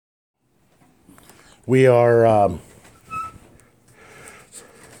We are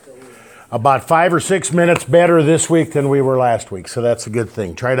about 5 or 6 minutes better this week than we were last week, so that's a good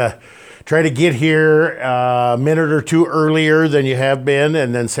thing. Try to get here a minute or two earlier than you have been,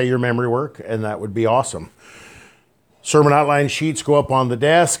 and then say your memory work, and that would be awesome. Sermon outline sheets go up on the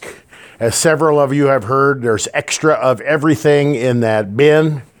desk. As several of you have heard, there's extra of everything in that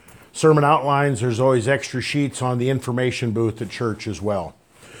bin. Sermon outlines, there's always extra sheets on the information booth at church as well.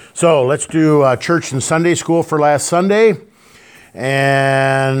 So let's do church and Sunday school for last Sunday,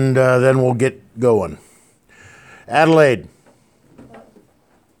 and then we'll get going. Adelaide. Both.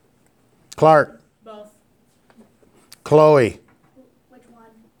 Clark. Both. Chloe. Which one?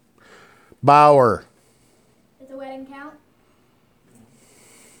 Bauer. Does the wedding count?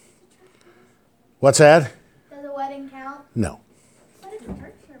 What's that? Does the wedding count? No. What is a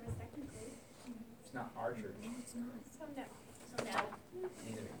church service technically? It's not our church. No, it's not. So no. So no.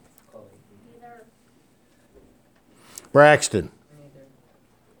 Neither. Chloe. Neither. Braxton.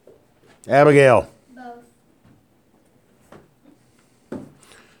 Abigail. Both.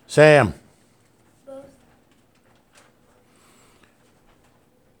 Sam. Both.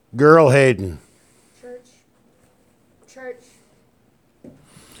 Girl Hayden. Church. Church.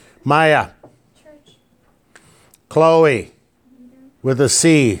 Maya. Church. Chloe. With a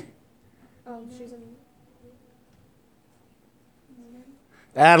C. She's in.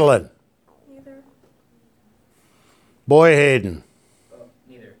 Adeline. Neither. Boy Hayden. Oh,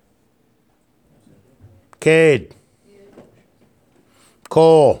 neither. Cade.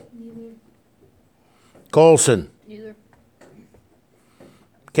 Cole. Neither. Colson. Neither.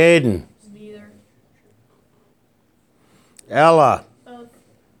 Caden. Neither. Ella. Both.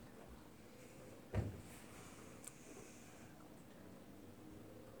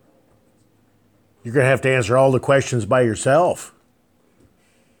 You're going to have to answer all the questions by yourself.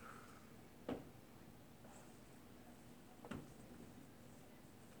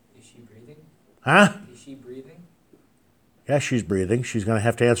 Is she breathing? Huh? Is she breathing? Yeah, she's breathing. She's going to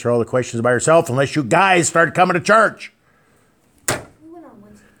have to answer all the questions by herself unless you guys start coming to church. We went on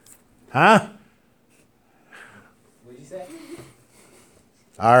Wednesday. Huh? What'd you say?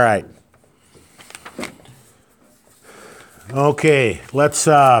 All right. Okay, let's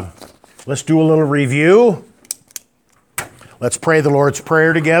do a little review. Let's pray the Lord's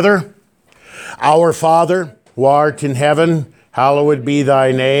Prayer together. Our Father, who art in heaven, hallowed be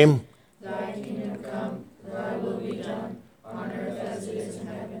thy name. Thy kingdom come, thy will be done, on earth as it is in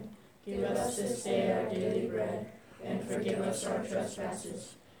heaven. Give us this day our daily bread, and forgive us our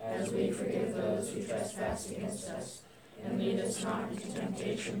trespasses, as we forgive those who trespass against us. And lead us not into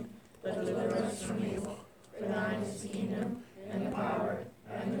temptation, but deliver us from evil. For thine is the kingdom, and the power,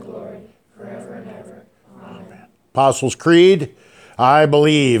 and the glory, forever and ever. Amen. Apostles' Creed. I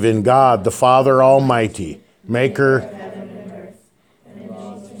believe in God the Father Almighty, maker,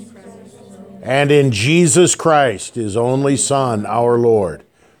 and in Jesus Christ, his only Son, our Lord,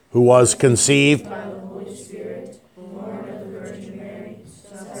 who was conceived By the Holy Spirit, born of the Virgin Mary,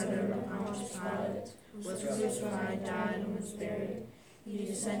 suffered under Pontius Pilate, was crucified, died, and was buried. He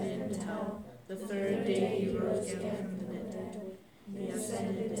descended into hell. The third day he rose again from the dead. He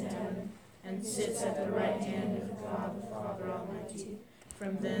ascended into heaven, and sits at the right hand of God the Father Almighty.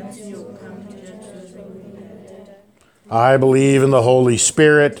 From thence he will come to judge those who live and the dead. I believe in the Holy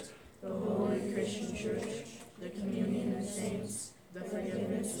Spirit, The Holy Christian Church, the communion of saints, the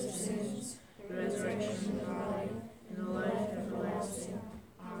forgiveness of sins, the resurrection of the body, and the life everlasting.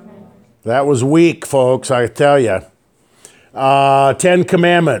 Amen. That was weak, folks, I tell you. 10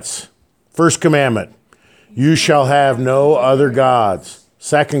 Commandments. First commandment, you shall have no other gods.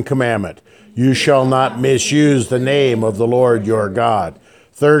 Second commandment, you shall not misuse the name of the Lord your God.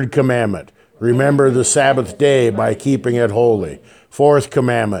 Third commandment, remember the Sabbath day by keeping it holy. Fourth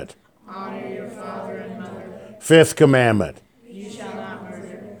commandment, Honor your father and mother. fifth commandment, You shall not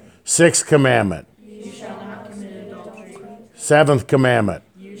murder. sixth commandment, You shall not commit adultery. seventh commandment,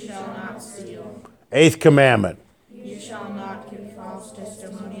 You shall not steal. eighth commandment, You shall not give false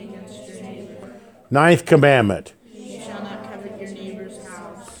testimony against your neighbor. ninth commandment, You shall not covet your neighbor's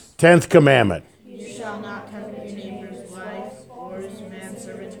house. 10th commandment. You shall not covet your neighbor's wife, or his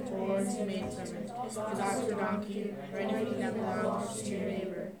manservant, or his maidservant, his ox or donkey, or anything that belongs to your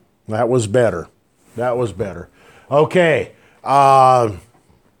neighbor. That was better. That was better. Okay.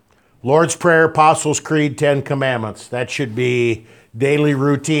 Lord's Prayer, Apostles' Creed, 10 Commandments. That should be daily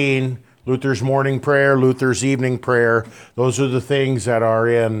routine. Luther's morning prayer, Luther's evening prayer. Those are the things that are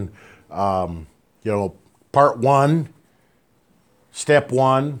in, part one, step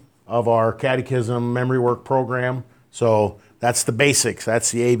one of our catechism memory work program. So That's the basics.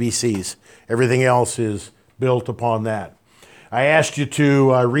 That's the ABCs. Everything else is built upon that. I asked you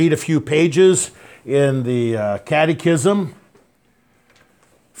to read a few pages in the catechism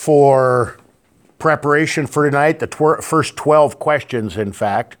for preparation for tonight, the first 12 questions, in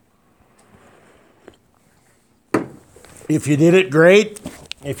fact. If you did it, great.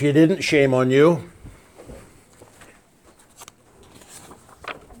 If you didn't, shame on you.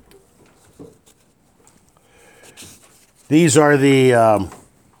 These are the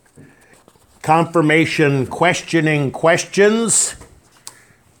confirmation questioning questions.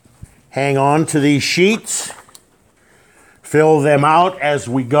 Hang on to these sheets. Fill them out as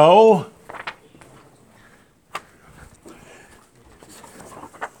we go.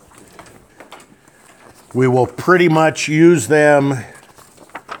 We will pretty much use them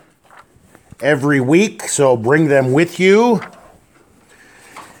every week, so bring them with you.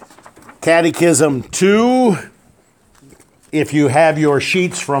 Catechism 2, if you have your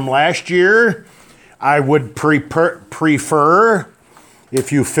sheets from last year, I would prefer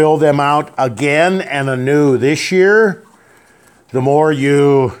if you fill them out again and anew this year. The more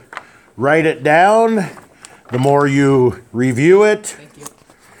you write it down, the more you review it. Thank you.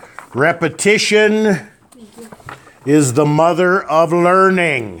 Repetition is the mother of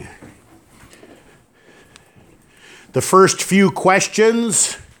learning. The first few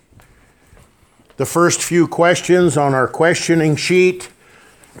questions on our questioning sheet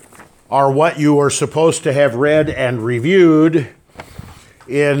are what you are supposed to have read and reviewed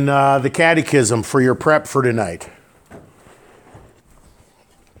in the catechism for your prep for tonight.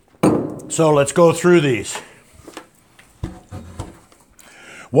 So let's go through these.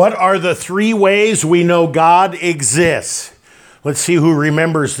 What are the 3 ways we know God exists? Let's see who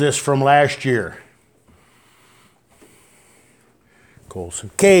remembers this from last year. Colson.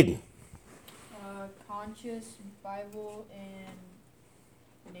 Caden. Conscious, Bible,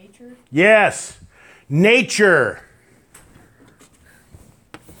 and nature. Yes. Nature.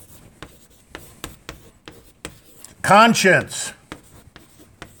 Conscience.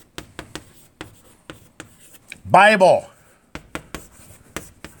 Bible.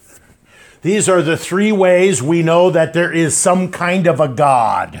 These are the 3 ways we know that there is some kind of a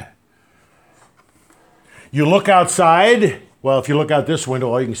God. You look outside, well, if you look out this window,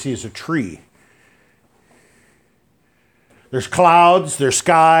 all you can see is a tree. There's clouds, there's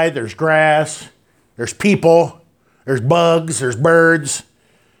sky, there's grass, there's people, there's bugs, there's birds.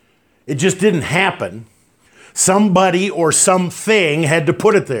 It just didn't happen. Somebody or something had to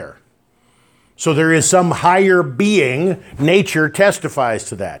put it there. So there is some higher being. Nature testifies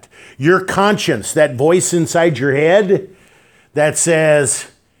to that. Your conscience, that voice inside your head that says,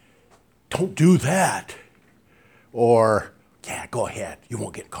 don't do that. Or, yeah, go ahead, you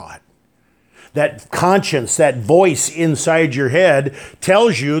won't get caught. That conscience, that voice inside your head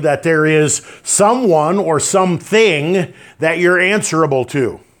tells you that there is someone or something that you're answerable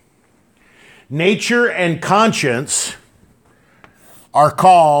to. Nature and conscience are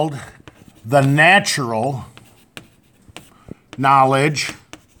called the natural knowledge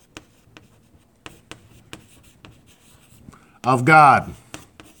of God.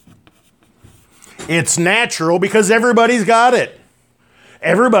 It's natural because everybody's got it.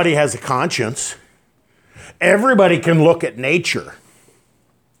 Everybody has a conscience. Everybody can look at nature.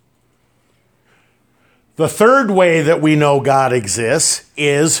 The third way that we know God exists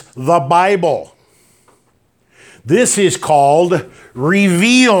is the Bible. This is called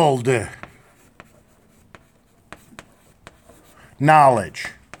revealed knowledge.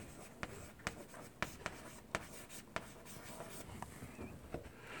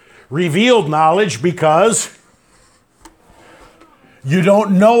 Revealed knowledge because you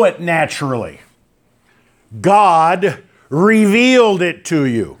don't know it naturally. God revealed it to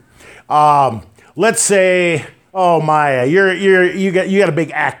you. Let's say, oh Maya, you got a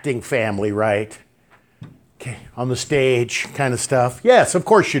big acting family, right? Okay, on the stage kind of stuff. Yes, of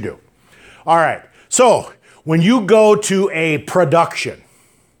course you do. All right. So when you go to a production,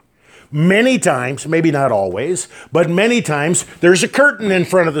 many times, maybe not always, but many times, there's a curtain in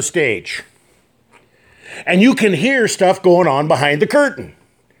front of the stage. And you can hear stuff going on behind the curtain.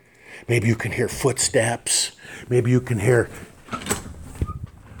 Maybe you can hear footsteps. Maybe you can hear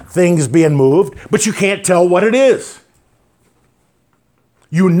things being moved, but you can't tell what it is.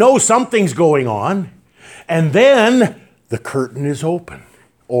 You know something's going on, and then the curtain is open,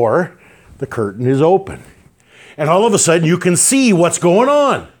 or the curtain is open. And all of a sudden, you can see what's going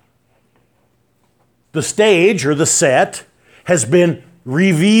on. The stage or the set has been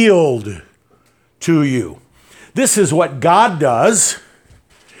revealed to you. This is what God does.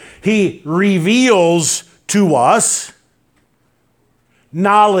 He reveals to us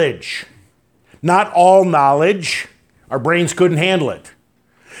knowledge. Not all knowledge. Our brains couldn't handle it.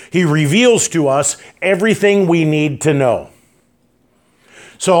 He reveals to us everything we need to know.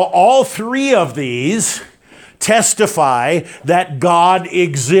 So all three of these testify that God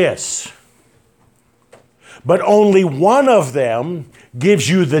exists. But only one of them gives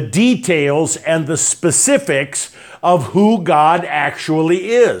you the details and the specifics of who God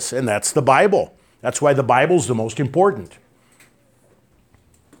actually is, and that's the Bible. That's why the Bible's the most important.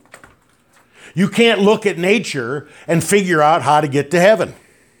 You can't look at nature and figure out how to get to heaven.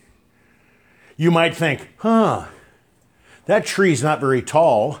 You might think, that tree's not very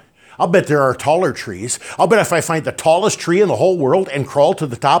tall. I'll bet there are taller trees. I'll bet if I find the tallest tree in the whole world and crawl to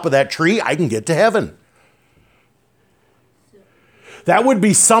the top of that tree, I can get to heaven. That would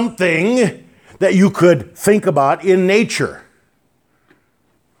be something that you could think about in nature.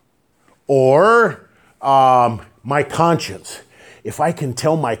 Or my conscience. If I can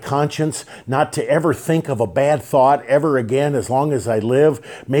tell my conscience not to ever think of a bad thought ever again as long as I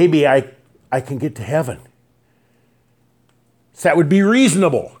live, maybe I can get to heaven. So that would be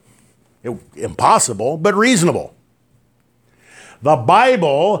reasonable. Impossible, but reasonable. The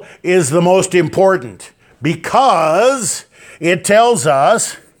Bible is the most important because it tells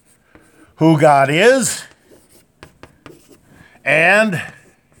us who God is and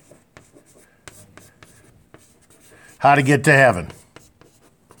how to get to heaven.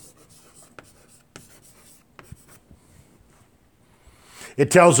 It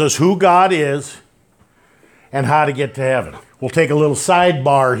tells us who God is and how to get to heaven. We'll take a little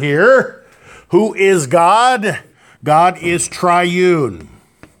sidebar here. Who is God? God is triune.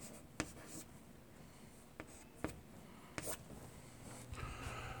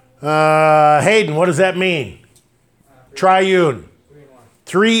 Hayden, what does that mean? Triune.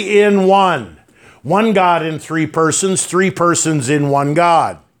 3 in 1. One God in 3 persons, 3 persons in one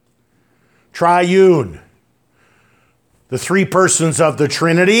God. Triune. The 3 persons of the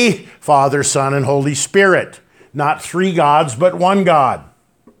Trinity, Father, Son, and Holy Spirit. Not 3 gods, but one God.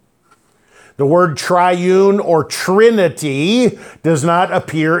 The word triune or Trinity does not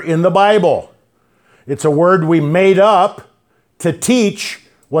appear in the Bible. It's a word we made up to teach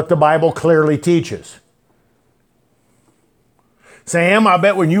what the Bible clearly teaches. Sam, I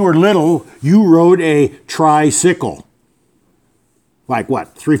bet when you were little, you rode a tricycle. Like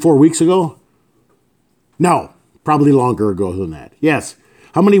what, 3-4 weeks ago? No, probably longer ago than that. Yes.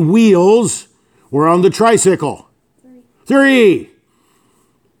 How many wheels were on the tricycle? 3.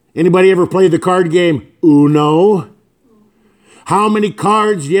 Anybody ever played the card game Uno? How many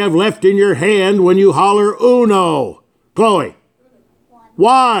cards do you have left in your hand when you holler Uno? Chloe?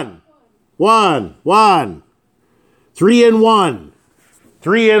 1. 3 in 1.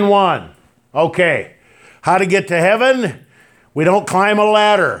 3 in 1. Okay. How to get to heaven? We don't climb a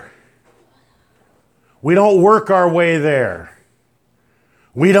ladder. We don't work our way there.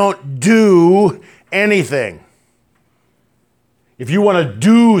 We don't do anything. If you want to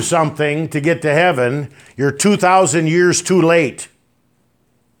do something to get to heaven, you're 2,000 years too late.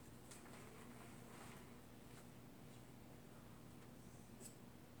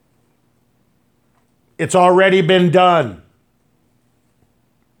 It's already been done.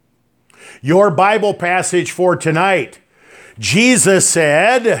 Your Bible passage for tonight, Jesus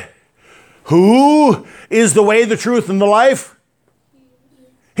said, who is the way, the truth, and the life?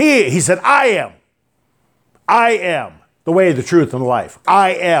 He said, I am. I am the way, the truth, and the life.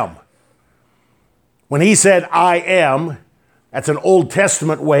 I am. When he said, I am, that's an Old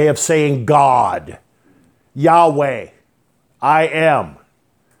Testament way of saying God. Yahweh. I am.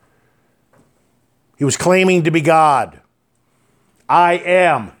 He was claiming to be God. I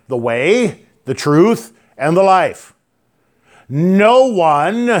am the way, the truth, and the life. No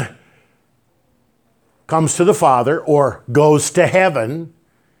one comes to the Father or goes to heaven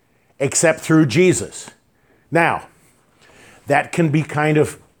except through Jesus. Now, that can be kind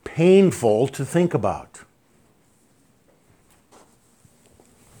of painful to think about.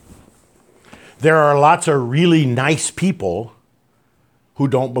 There are lots of really nice people who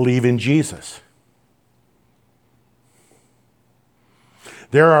don't believe in Jesus.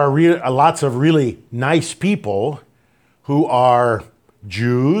 There are lots of really nice people who are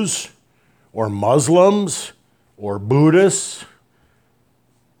Jews or Muslims or Buddhists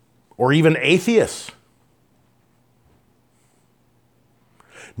or even atheists.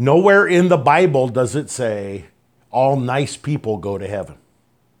 Nowhere in the Bible does it say all nice people go to heaven.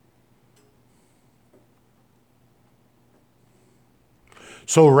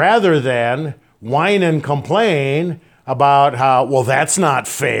 So rather than whine and complain about how, well, that's not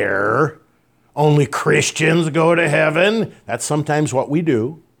fair, Only Christians go to heaven. That's sometimes what we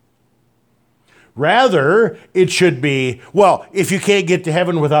do. Rather, it should be, well, if you can't get to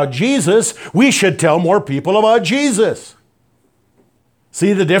heaven without Jesus, we should tell more people about Jesus.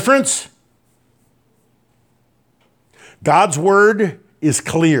 See the difference? God's word is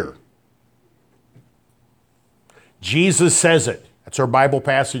clear. Jesus says it. That's our Bible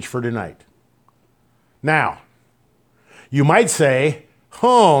passage for tonight. Now, you might say,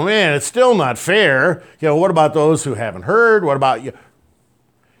 oh man, it's still not fair. What about those who haven't heard? What about you?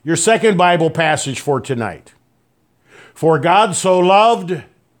 Your second Bible passage for tonight. For God so loved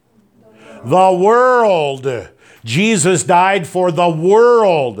the world. Jesus died for the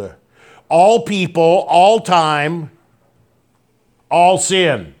world. All people, all time, all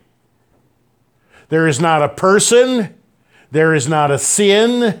sin. There is not a person, there is not a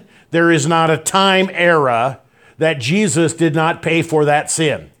sin, there is not a time era that Jesus did not pay for that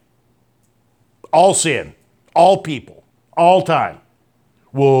sin. All sin, all people, all time.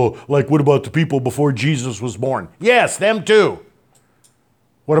 Well, like what about the people before Jesus was born? Yes, them too.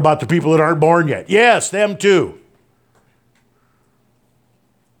 What about the people that aren't born yet? Yes, them too.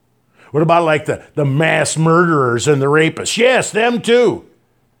 What about like the mass murderers and the rapists? Yes, them too.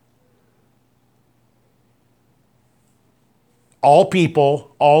 All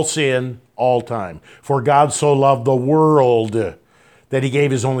people, all sin, all time. For God so loved the world that he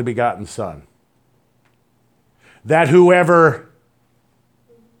gave his only begotten Son, that whoever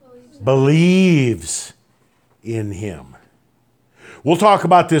believes in him. We'll talk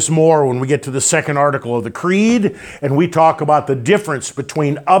about this more when we get to the second article of the Creed, and we talk about the difference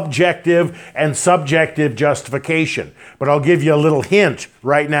between objective and subjective justification. But I'll give you a little hint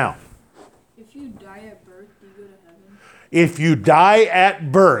right now. If you die at birth, do you go to heaven? If you die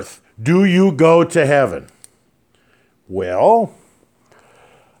at birth, do you go to heaven? Well,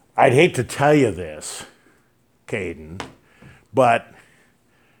 I'd hate to tell you this, Caden, but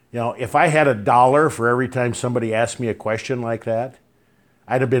if I had $1 for every time somebody asked me a question like that,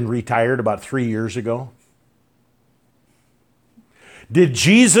 I'd have been retired about 3 years ago. Did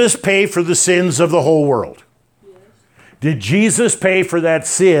Jesus pay for the sins of the whole world? Yes. Did Jesus pay for that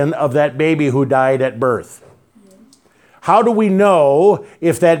sin of that baby who died at birth? Yes. How do we know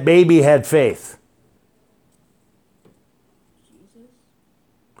if that baby had faith? Jesus.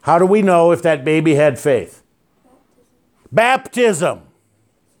 How do we know if that baby had faith? Baptism.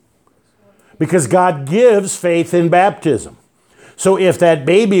 Because God gives faith in baptism. So if that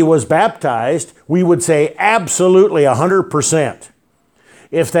baby was baptized, we would say absolutely 100%.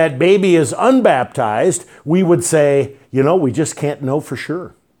 If that baby is unbaptized, we would say, we just can't know for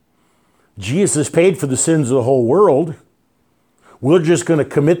sure. Jesus paid for the sins of the whole world. We're just going to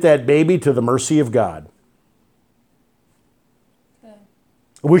commit that baby to the mercy of God. Okay.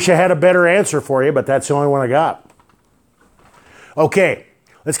 I wish I had a better answer for you, but that's the only one I got. Okay.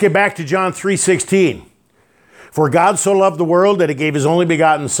 Let's get back to John 3:16. For God so loved the world that he gave his only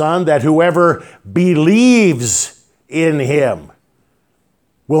begotten Son, that whoever believes in him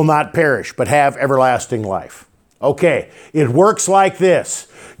will not perish, but have everlasting life. Okay, it works like this.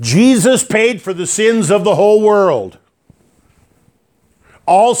 Jesus paid for the sins of the whole world.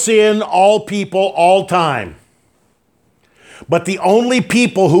 All sin, all people, all time. But the only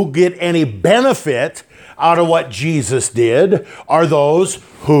people who get any benefit out of what Jesus did are those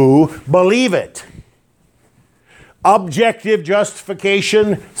who believe it. Objective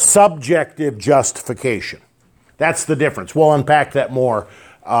justification, subjective justification. That's the difference. We'll unpack that more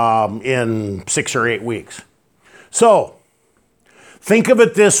in 6 or 8 weeks. So, think of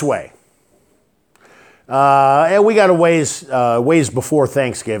it this way. And we got a ways before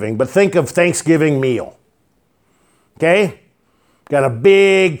Thanksgiving, but think of Thanksgiving meal. Okay? Got a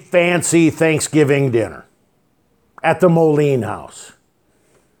big, fancy Thanksgiving dinner at the Moline house.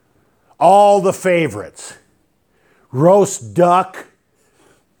 All the favorites. Roast duck,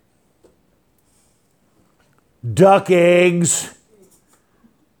 duck eggs.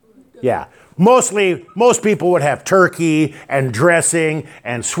 Yeah, most people would have turkey and dressing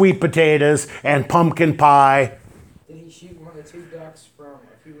and sweet potatoes and pumpkin pie. Did he shoot one of the 2 ducks from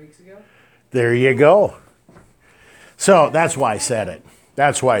a few weeks ago? There you go. So that's why I said it.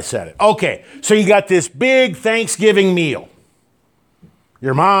 Okay, so you got this big Thanksgiving meal.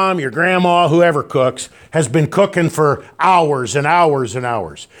 Your mom, your grandma, whoever cooks, has been cooking for hours and hours and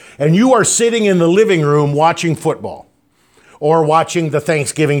hours. And you are sitting in the living room watching football or watching the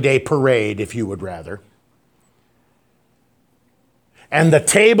Thanksgiving Day parade, if you would rather. And the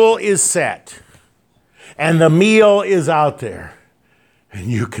table is set and the meal is out there and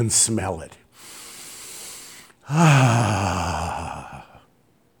you can smell it.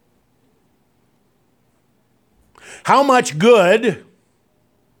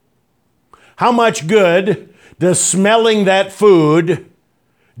 How much good does smelling that food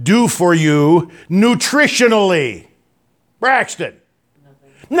do for you nutritionally? Braxton?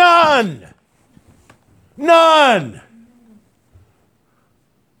 None. None.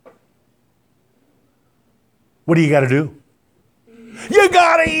 What do you got to do? You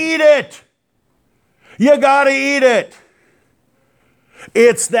got to eat it. You got to eat it.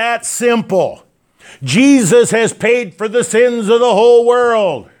 It's that simple. Jesus has paid for the sins of the whole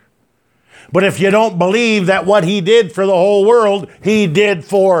world. But if you don't believe that what he did for the whole world, he did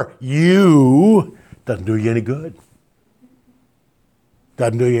for you, doesn't do you any good.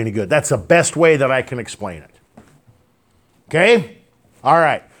 Doesn't do you any good. That's the best way that I can explain it. Okay? All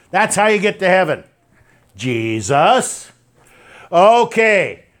right. That's how you get to heaven. Jesus.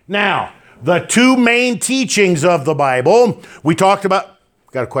 Okay. Now, the two main teachings of the Bible, we talked about.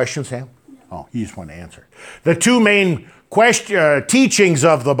 Got a question, Sam? Oh, you just want to answer. The two main teachings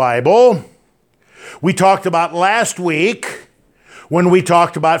of the Bible, we talked about last week when we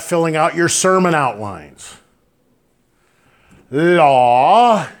talked about filling out your sermon outlines.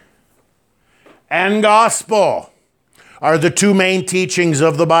 Law and gospel are the two main teachings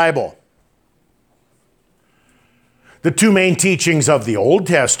of the Bible. The two main teachings of the Old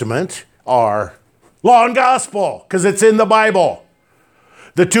Testament are law and gospel, because it's in the Bible.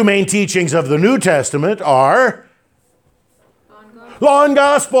 The two main teachings of the New Testament are law and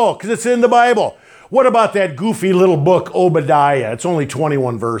gospel, because it's in the Bible. What about that goofy little book, Obadiah? It's only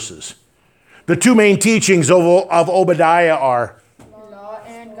 21 verses. The two main teachings of Obadiah are law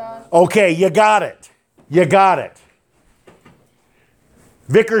and gospel. okay, you got it. You got it.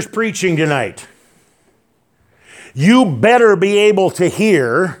 Vicar's preaching tonight. You better be able to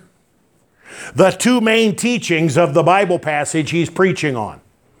hear the two main teachings of the Bible passage he's preaching on,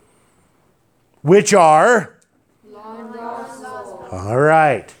 which are Law and gospel. all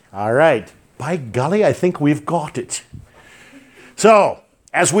right, all right. By golly, I think we've got it. So,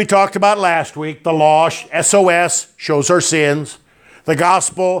 as we talked about last week, the law, SOS, shows our sins. The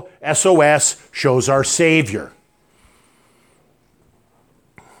gospel, SOS, shows our Savior.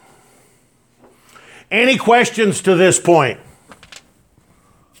 Any questions to this point?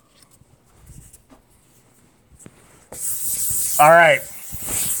 All right.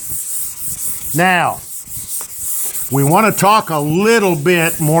 Now, we want to talk a little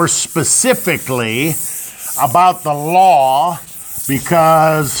bit more specifically about the law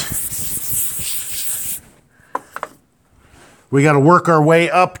because we got to work our way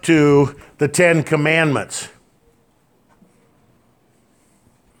up to the Ten Commandments.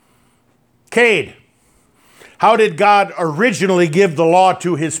 Cade, how did God originally give the law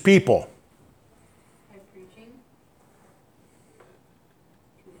to his people? By preaching.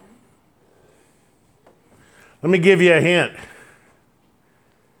 Let me give you a hint.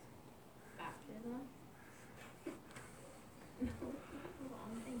 Baptism.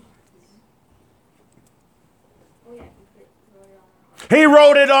 Oh yeah, He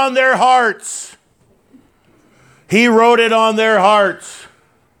wrote it on their hearts. He wrote it on their hearts.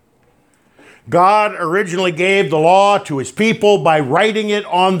 God originally gave the law to his people by writing it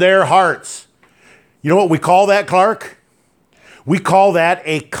on their hearts. You know what we call that, Clark? We call that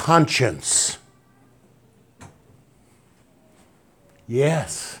a conscience.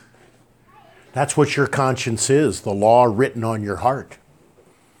 Yes. That's what your conscience is, the law written on your heart.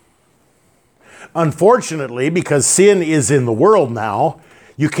 Unfortunately, because sin is in the world now,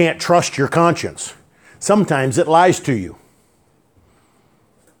 you can't trust your conscience. Sometimes it lies to you.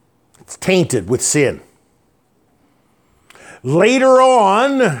 It's tainted with sin. Later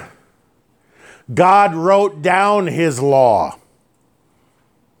on, God wrote down his law.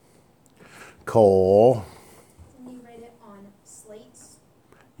 Cole. Didn't he write it on slates?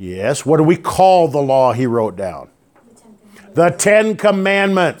 Yes, what do we call the law he wrote down? The Ten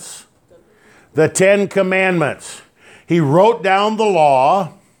Commandments. The Ten Commandments. The Ten Commandments. He wrote down the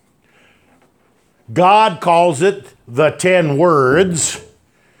law. God calls it the 10 words.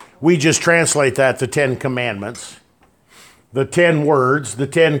 We just translate that, the 10 Commandments. The 10 words, the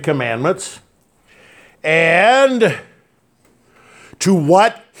 10 Commandments. And to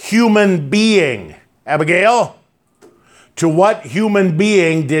what human being? Abigail? To what human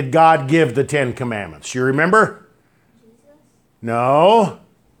being did God give the 10 Commandments? You remember? Jesus? No.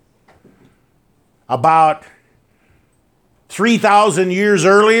 About 3,000 years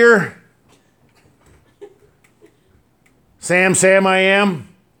earlier. Sam, I am.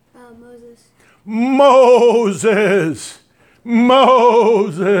 Moses.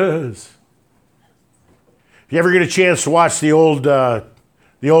 Moses. If you ever get a chance to watch the old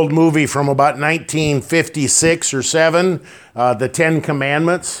The old movie from about 1956 or 7, The Ten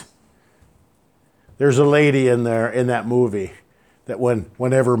Commandments. There's a lady in there in that movie that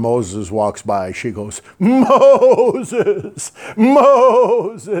whenever Moses walks by, she goes, Moses,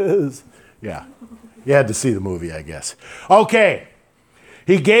 Moses. Yeah, you had to see the movie, I guess. Okay,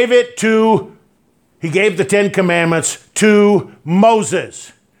 he gave the Ten Commandments to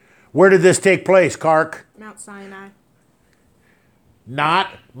Moses. Where did this take place, Kark? Mount Sinai.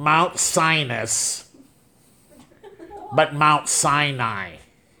 Not Mount Sinus, but Mount Sinai.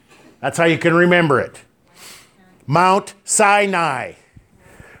 That's how you can remember it. Mount Sinai.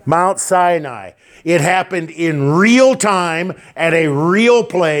 Mount Sinai. It happened in real time at a real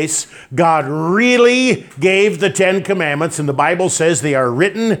place. God really gave the Ten Commandments, and the Bible says they are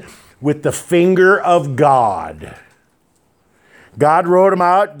written with the finger of God. God wrote them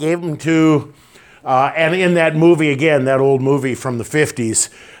out, gave them to, and in that movie, again, that old movie from the 50s,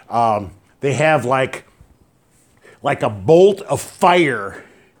 they have like a bolt of fire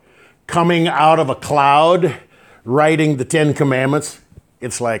coming out of a cloud, writing the Ten Commandments.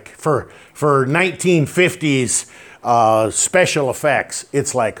 It's like, for 1950s special effects,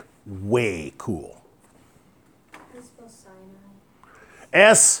 it's like way cool. Let's spell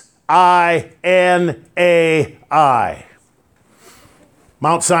Sinai. Sinai.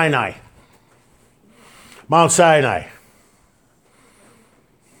 Mount Sinai. Mount Sinai.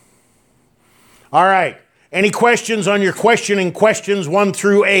 All right. Any questions on your questioning questions 1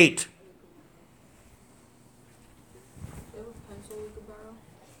 through 8? Do you have a pencil we could borrow?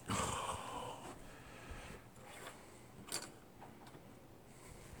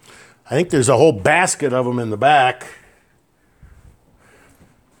 I think there's a whole basket of them in the back.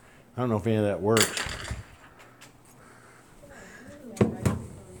 I don't know if any of that works.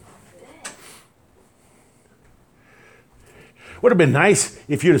 Would have been nice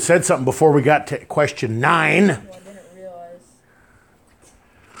if you'd have said something before we got to question 9. Well, I didn't realize.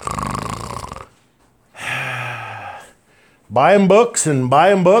 Buy them books and buy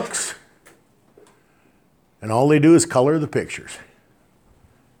them books. And all they do is color the pictures.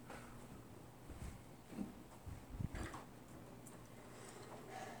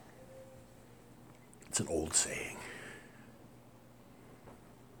 It's an old saying.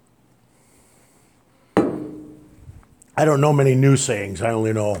 I don't know many new sayings. I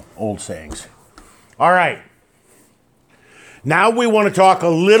only know old sayings. All right. Now we want to talk a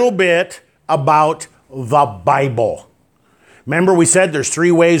little bit about the Bible. Remember we said there's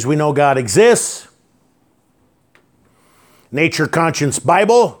 3 ways we know God exists. Nature, conscience,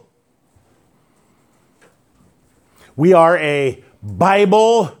 Bible. We are a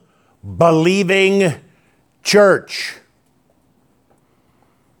Bible-believing church.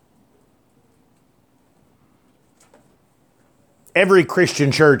 Every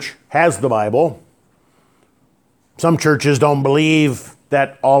Christian church has the Bible. Some churches don't believe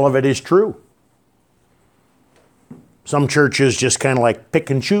that all of it is true. Some churches just kind of like pick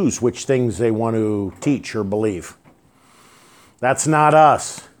and choose which things they want to teach or believe. That's not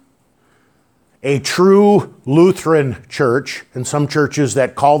us. A true Lutheran church, and some churches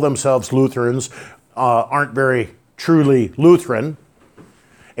that call themselves Lutherans aren't very truly Lutheran.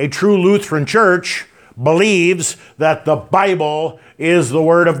 A true Lutheran church believes that the Bible is the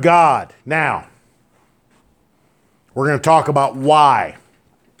Word of God. Now, we're going to talk about why.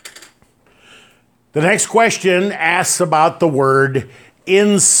 The next question asks about the word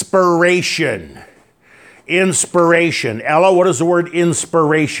inspiration. Inspiration. Ella, what does the word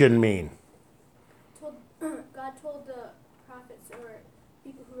inspiration mean? God told the prophets or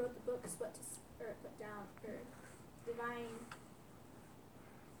people who wrote the books what to put down or divine.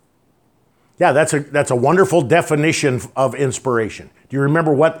 Yeah, that's a wonderful definition of inspiration. Do you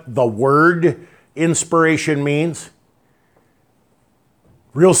remember what the word inspiration means?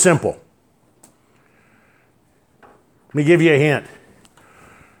 Real simple. Let me give you a hint.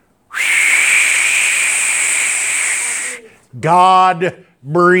 God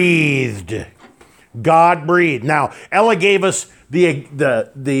breathed. God breathed. Now, Ella gave us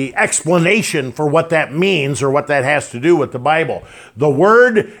the explanation for what that means or what that has to do with the Bible. The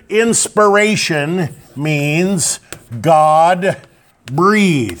word inspiration means God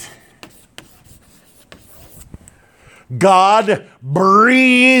breathed. God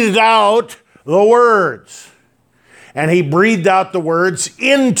breathed out the words. And he breathed out the words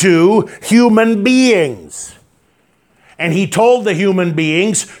into human beings. And he told the human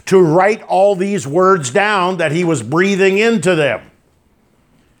beings to write all these words down that he was breathing into them.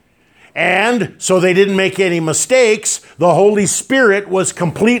 And so they didn't make any mistakes. The Holy Spirit was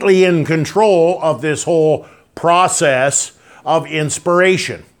completely in control of this whole process of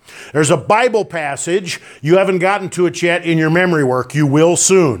inspiration. There's a Bible passage, you haven't gotten to it yet in your memory work, you will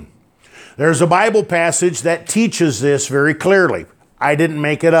soon. There's a Bible passage that teaches this very clearly. I didn't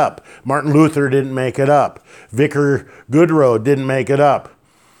make it up. Martin Luther didn't make it up. Vicar Goodrow didn't make it up.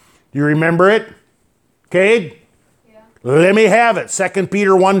 Do you remember it? Cade? Yeah. Let me have it. 2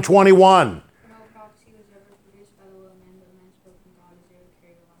 Peter 1:21. For no prophecy was ever produced by the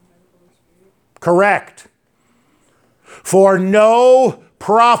will of man, but man spoke from God as they were carried along by the Holy Spirit. Correct. For no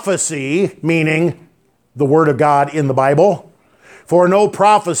prophecy, meaning the Word of God in the Bible, for no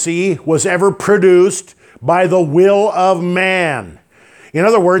prophecy was ever produced by the will of man. In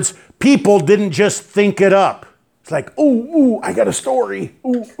other words, people didn't just think it up. It's like, ooh, I got a story.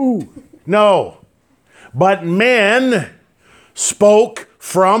 Ooh. No. But men spoke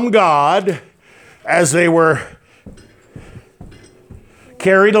from God as they were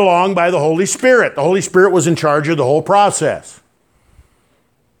carried along by the Holy Spirit. The Holy Spirit was in charge of the whole process.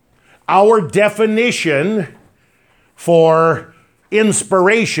 Our definition for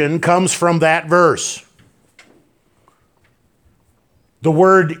inspiration comes from that verse. The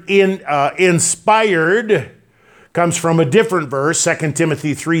word inspired comes from a different verse, 2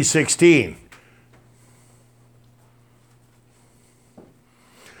 Timothy 3:16.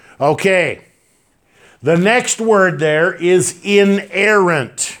 Okay. The next word there is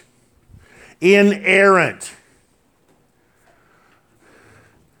inerrant. Inerrant.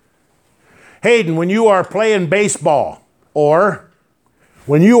 Hayden, when you are playing baseball or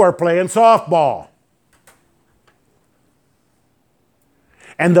when you are playing softball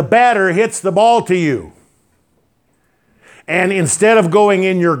and the batter hits the ball to you, and instead of going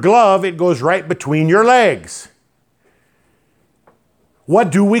in your glove, it goes right between your legs.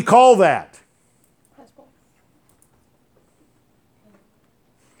 What do we call that?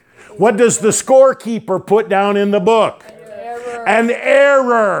 What does the scorekeeper put down in the book? An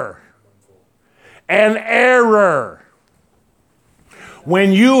error. An error.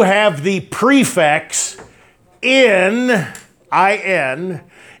 When you have the prefix in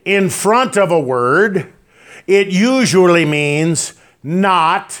front of a word, it usually means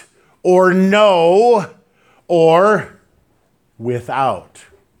not or no or without.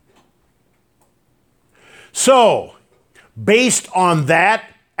 So, based on that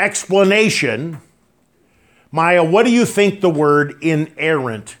explanation, Maya, what do you think the word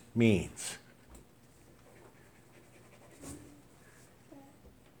inerrant means?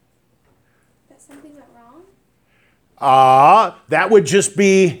 That something went wrong? That would just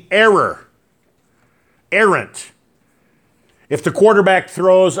be error. Errant. If the quarterback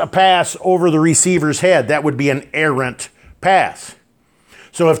throws a pass over the receiver's head, that would be an errant pass.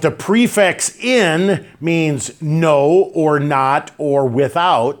 So if the prefix in means no or not or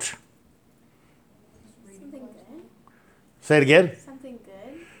without. Something good? Say it again. Something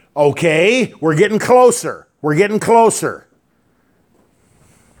good? Okay, we're getting closer. We're getting closer.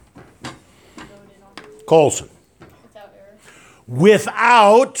 Colson. Without error.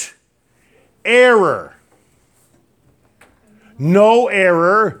 Without error. No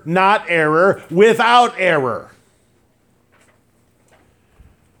error, not error, without error.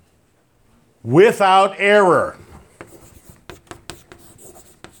 Without error.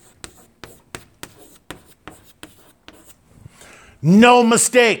 No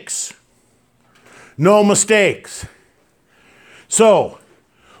mistakes. No mistakes. So,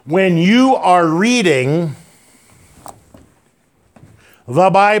 when you are reading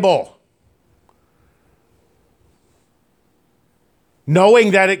the Bible, knowing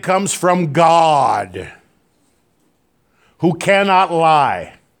that it comes from God, who cannot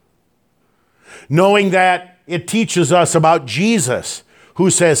lie, knowing that it teaches us about Jesus, who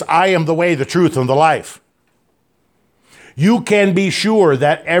says, I am the way, the truth, and the life, you can be sure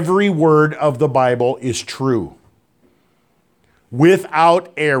that every word of the Bible is true,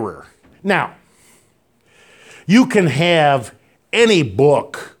 without error. Now, you can have any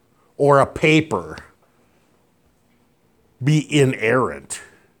book or a paper be inerrant.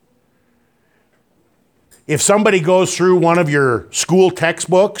 If somebody goes through one of your school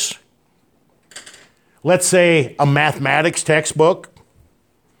textbooks, let's say a mathematics textbook,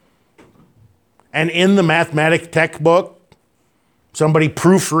 and in the mathematics textbook, somebody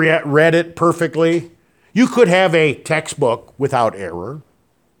proofread it perfectly, you could have a textbook without error.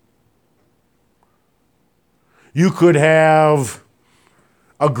 You could have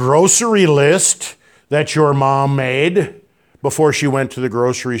a grocery list that your mom made before she went to the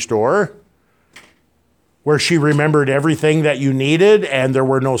grocery store, where she remembered everything that you needed and there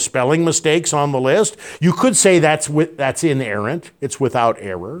were no spelling mistakes on the list. You could say that's inerrant. It's without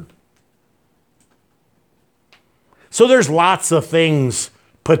error. So there's lots of things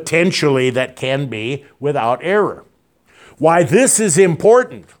potentially that can be without error. Why this is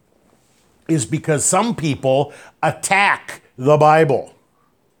important is because some people attack the Bible.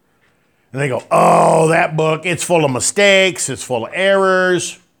 And they go, oh, that book, it's full of mistakes, it's full of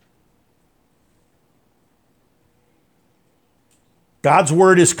errors. God's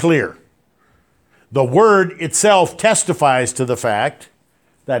word is clear. The word itself testifies to the fact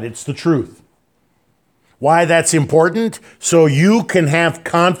that it's the truth. Why that's important? So you can have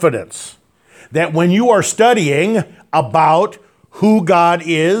confidence that when you are studying about who God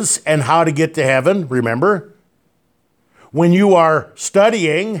is and how to get to heaven, remember, when you are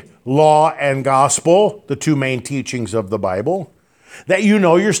studying law and gospel, the two main teachings of the Bible, that you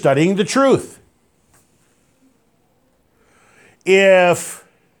know you're studying the truth. If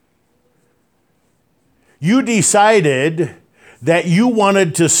you decided that you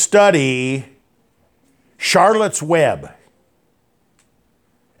wanted to study Charlotte's Web.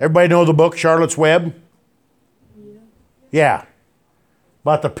 Everybody know the book Charlotte's Web? Yeah.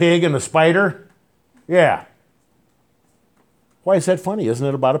 About the pig and the spider? Yeah. Why is that funny? Isn't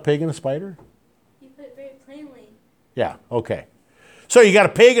it about a pig and a spider? You put it very plainly. Yeah, okay. So you got a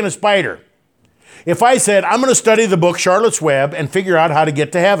pig and a spider. If I said, I'm going to study the book Charlotte's Web and figure out how to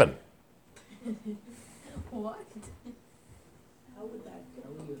get to heaven. What? How would that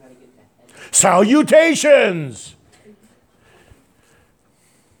tell you how to get to heaven? Salutations!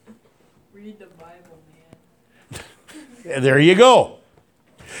 Read the Bible, man. There you go.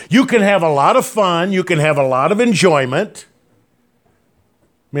 You can have a lot of fun. You can have a lot of enjoyment.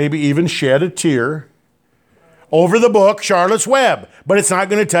 Maybe even shed a tear over the book Charlotte's Web. But it's not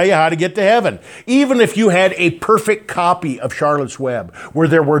going to tell you how to get to heaven. Even if you had a perfect copy of Charlotte's Web where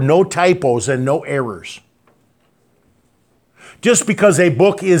there were no typos and no errors. Just because a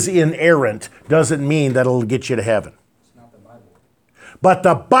book is inerrant doesn't mean that it'll get you to heaven. It's not the Bible. But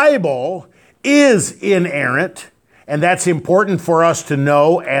the Bible is inerrant, and that's important for us to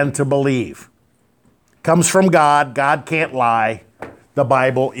know and to believe. Comes from God. God can't lie. The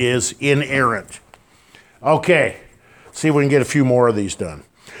Bible is inerrant. Okay, see if we can get a few more of these done.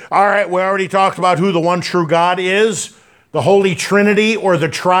 All right, we already talked about who the one true God is, the Holy Trinity or the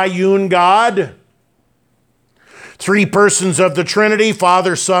Triune God. Three persons of the Trinity,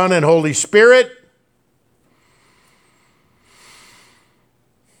 Father, Son, and Holy Spirit.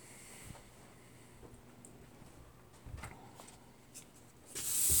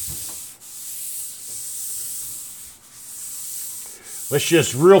 Let's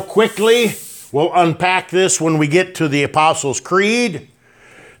just real quickly, we'll unpack this when we get to the Apostles' Creed.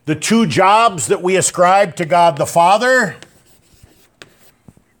 The two jobs that we ascribe to God the Father.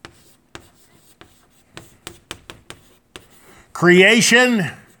 Creation,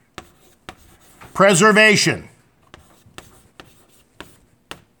 preservation.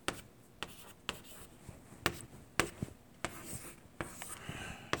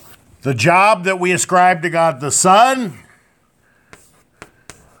 The job that we ascribe to God the Son.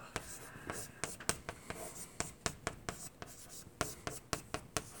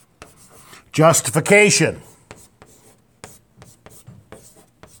 Justification.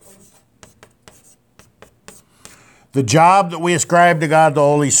 The job that we ascribe to God the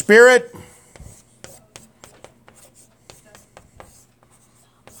Holy Spirit.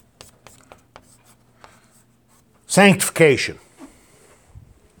 Sanctification.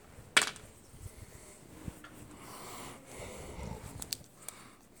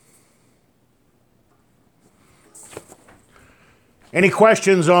 Any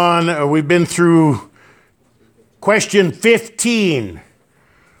questions on, we've been through question 15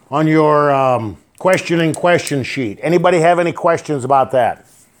 on your question sheet. Anybody have any questions about that?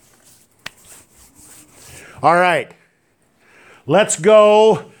 All right. Let's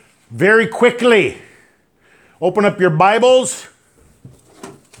go very quickly. Open up your Bibles.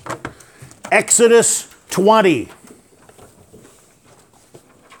 Exodus 20.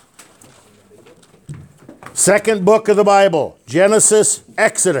 Second book of the Bible, Genesis,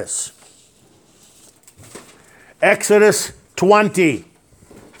 Exodus. Exodus 20.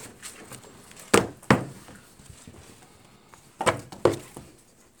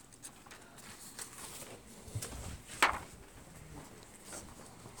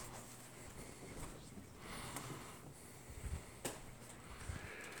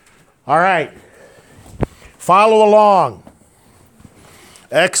 All right. Follow along.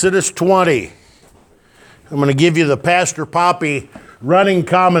 Exodus 20. I'm going to give you the Pastor Poppy running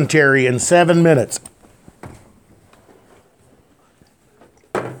commentary in 7 minutes.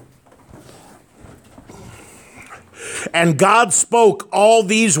 And God spoke all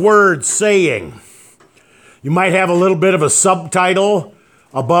these words, saying, You might have a little bit of a subtitle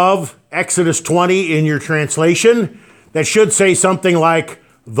above Exodus 20 in your translation that should say something like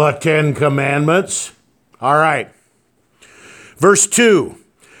the 10 Commandments. All right. Verse 2.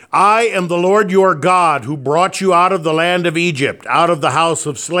 I am the Lord your God who brought you out of the land of Egypt, out of the house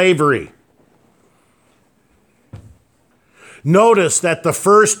of slavery. Notice that the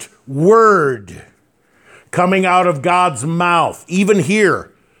first word coming out of God's mouth, even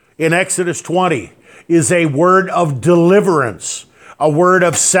here in Exodus 20, is a word of deliverance, a word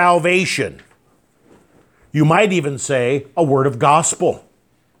of salvation. You might even say a word of gospel.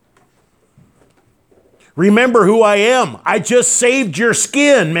 Remember who I am. I just saved your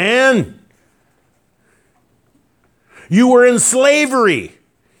skin, man. You were in slavery,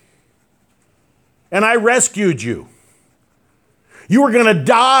 and I rescued you. You were going to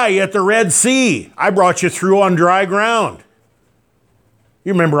die at the Red Sea. I brought you through on dry ground.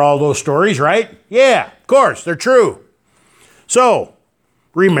 You remember all those stories, right? Yeah, of course, they're true. So,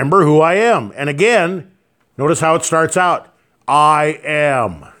 remember who I am. And again, notice how it starts out. I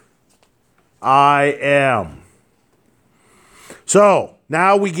am. I am. So,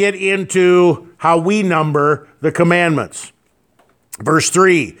 now we get into how we number the commandments. Verse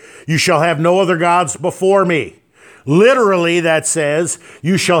 3, you shall have no other gods before me. Literally, that says,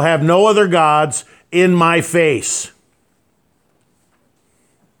 you shall have no other gods in my face.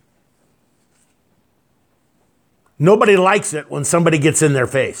 Nobody likes it when somebody gets in their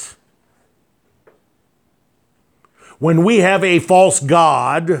face. When we have a false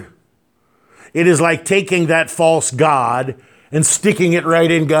god, it is like taking that false god and sticking it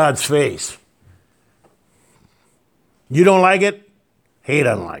right in God's face. You don't like it? He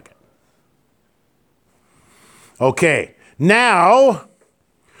doesn't like it. Okay, now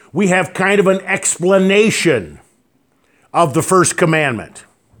we have kind of an explanation of the first commandment.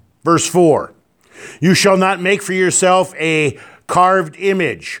 Verse 4, you shall not make for yourself a carved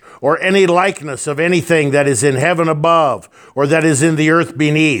image or any likeness of anything that is in heaven above, or that is in the earth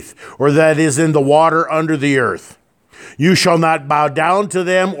beneath, or that is in the water under the earth. You shall not bow down to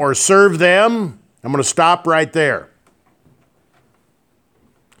them or serve them. I'm going to stop right there.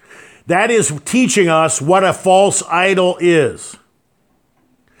 That is teaching us what a false idol is.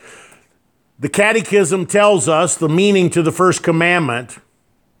 The Catechism tells us the meaning to the first commandment.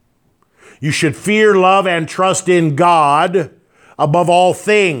 You should fear, love, and trust in God above all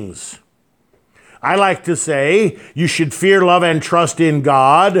things. I like to say you should fear, love, and trust in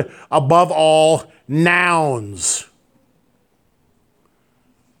God above all nouns.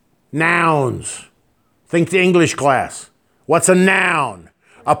 Nouns. Think the English class. What's a noun?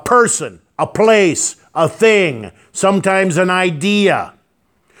 A person, a place, a thing, sometimes an idea.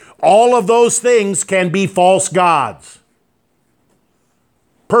 All of those things can be false gods.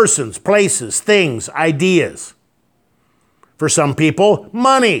 Persons, places, things, ideas. For some people,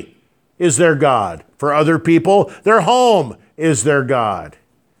 money is their god. For other people, their home is their god.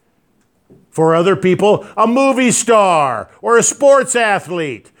 For other people, a movie star or a sports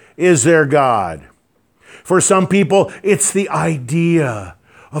athlete is their god. For some people, it's the idea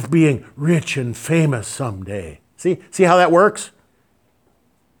of being rich and famous someday. See how that works?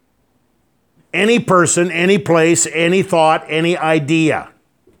 Any person, any place, any thought, any idea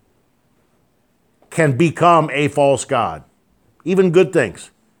can become a false god. Even good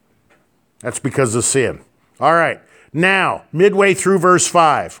things. That's because of sin. All right. Now, midway through verse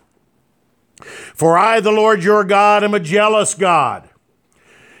 5. For I, the Lord your God, am a jealous God.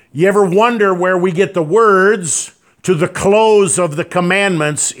 You ever wonder where we get the words to the close of the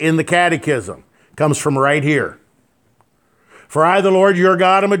commandments in the Catechism? It comes from right here. For I, the Lord your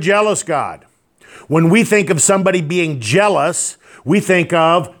God, am a jealous God. When we think of somebody being jealous, we think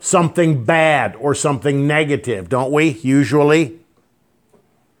of something bad or something negative, don't we, usually?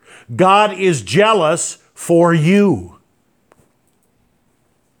 God is jealous for you.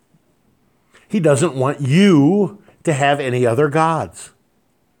 He doesn't want you to have any other gods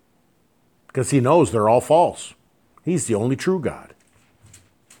because he knows they're all false. He's the only true God.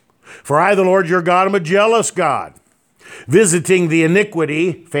 For I, the Lord your God, am a jealous God, visiting the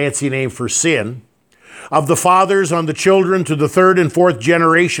iniquity, fancy name for sin, of the fathers on the children to the third and fourth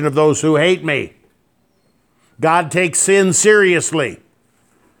generation of those who hate me. God takes sin seriously.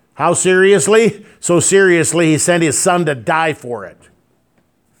 How seriously? So seriously, he sent his son to die for it.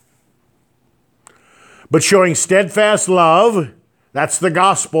 But showing steadfast love, that's the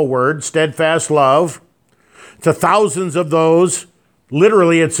gospel word, steadfast love, to thousands of those,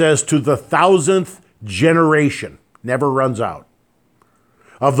 literally it says to the 1,000th generation, never runs out,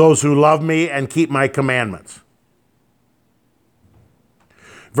 of those who love me and keep my commandments.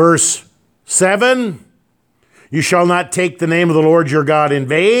 Verse 7, You shall not take the name of the Lord your God in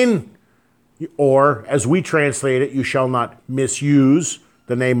vain, or as we translate it, you shall not misuse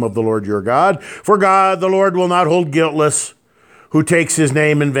the name of the Lord your God. For God, the Lord, will not hold guiltless who takes his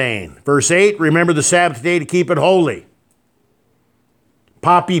name in vain. Verse 8, remember the Sabbath day to keep it holy.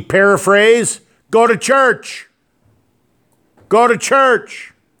 Poppy paraphrase, go to church. Go to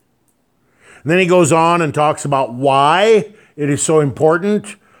church. And then he goes on and talks about why it is so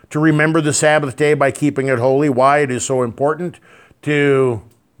important to remember the Sabbath day by keeping it holy, why it is so important to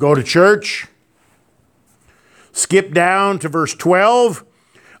go to church. Skip down to verse 12.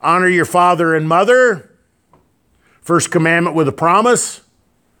 Honor your father and mother. First commandment with a promise,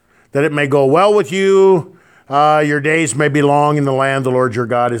 that it may go well with you. Your days may be long in the land the Lord your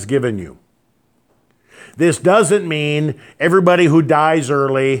God has given you. This doesn't mean everybody who dies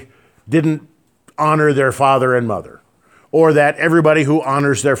early didn't honor their father and mother, or that everybody who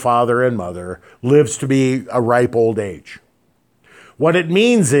honors their father and mother lives to be a ripe old age. What it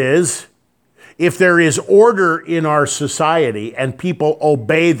means is, if there is order in our society and people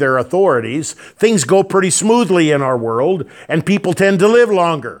obey their authorities, things go pretty smoothly in our world and people tend to live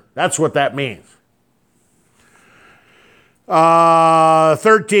longer. That's what that means.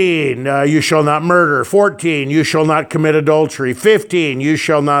 13, you shall not murder. 14, you shall not commit adultery. 15, you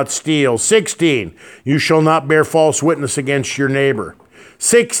shall not steal. 16, you shall not bear false witness against your neighbor.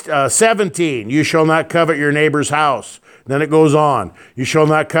 17, you shall not covet your neighbor's house. Then it goes on. You shall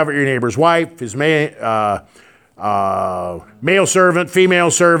not covet your neighbor's wife, his male servant,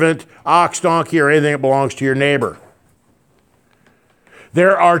 female servant, ox, donkey, or anything that belongs to your neighbor.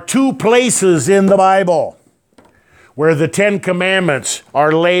 There are two places in the Bible where the Ten Commandments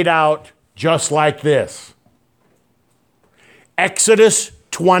are laid out just like this. Exodus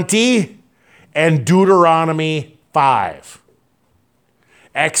 20 and Deuteronomy 5.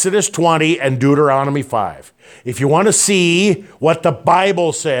 Exodus 20 and Deuteronomy 5. If you want to see what the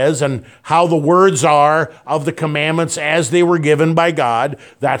Bible says and how the words are of the commandments as they were given by God,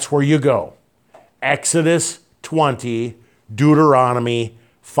 that's where you go. Exodus 20, Deuteronomy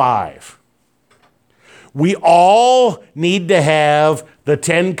 5. We all need to have the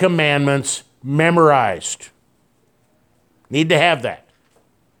Ten Commandments memorized. Need to have that.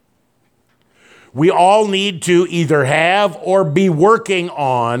 We all need to either have or be working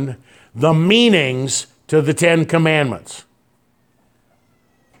on the meanings to the Ten Commandments.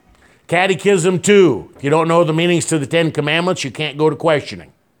 Catechism 2. If you don't know the meanings to the Ten Commandments, you can't go to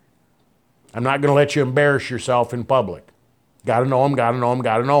questioning. I'm not going to let you embarrass yourself in public. Got to know them, got to know them,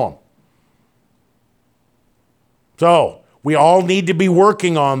 got to know them. So, we all need to be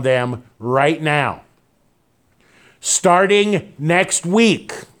working on them right now. Starting next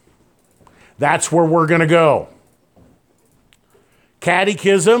week, that's where we're going to go.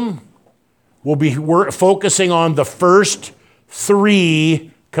 Catechism will be focusing on the first 3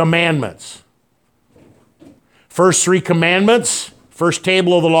 commandments. First 3 commandments, first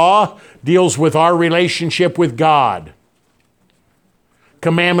table of the law, deals with our relationship with God.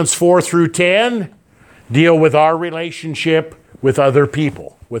 Commandments 4 through 10 deal with our relationship with other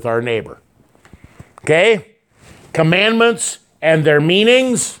people, with our neighbor. Okay? Commandments and their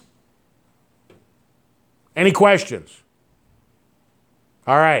meanings. Any questions?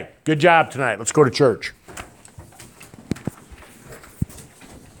 All right. Good job tonight. Let's go to church.